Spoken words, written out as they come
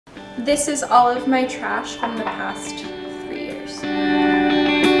This is all of my trash from the past 3 years.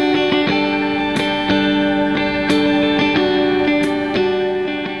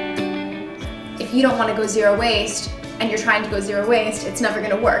 If you don't want to go zero waste and you're trying to go zero waste, it's never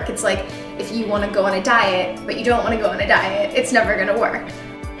going to work. It's like if you want to go on a diet, but you don't want to go on a diet, it's never going to work.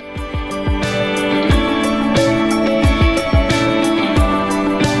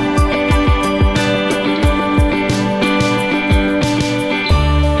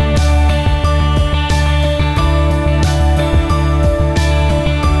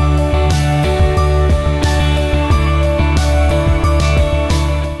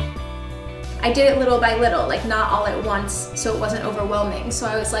 I did it little by little, like not all at once, so it wasn't overwhelming. So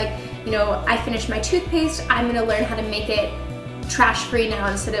I was like, you know, I finished my toothpaste, I'm gonna learn how to make it trash-free now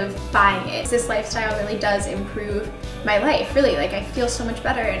instead of buying it. This lifestyle really does improve my life, really. Like I feel so much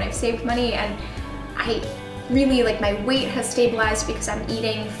better and I've saved money, and I really, like, my weight has stabilized because I'm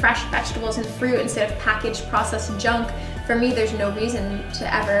eating fresh vegetables and fruit instead of packaged processed junk. For me, there's no reason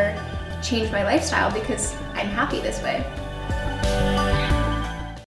to ever change my lifestyle because I'm happy this way.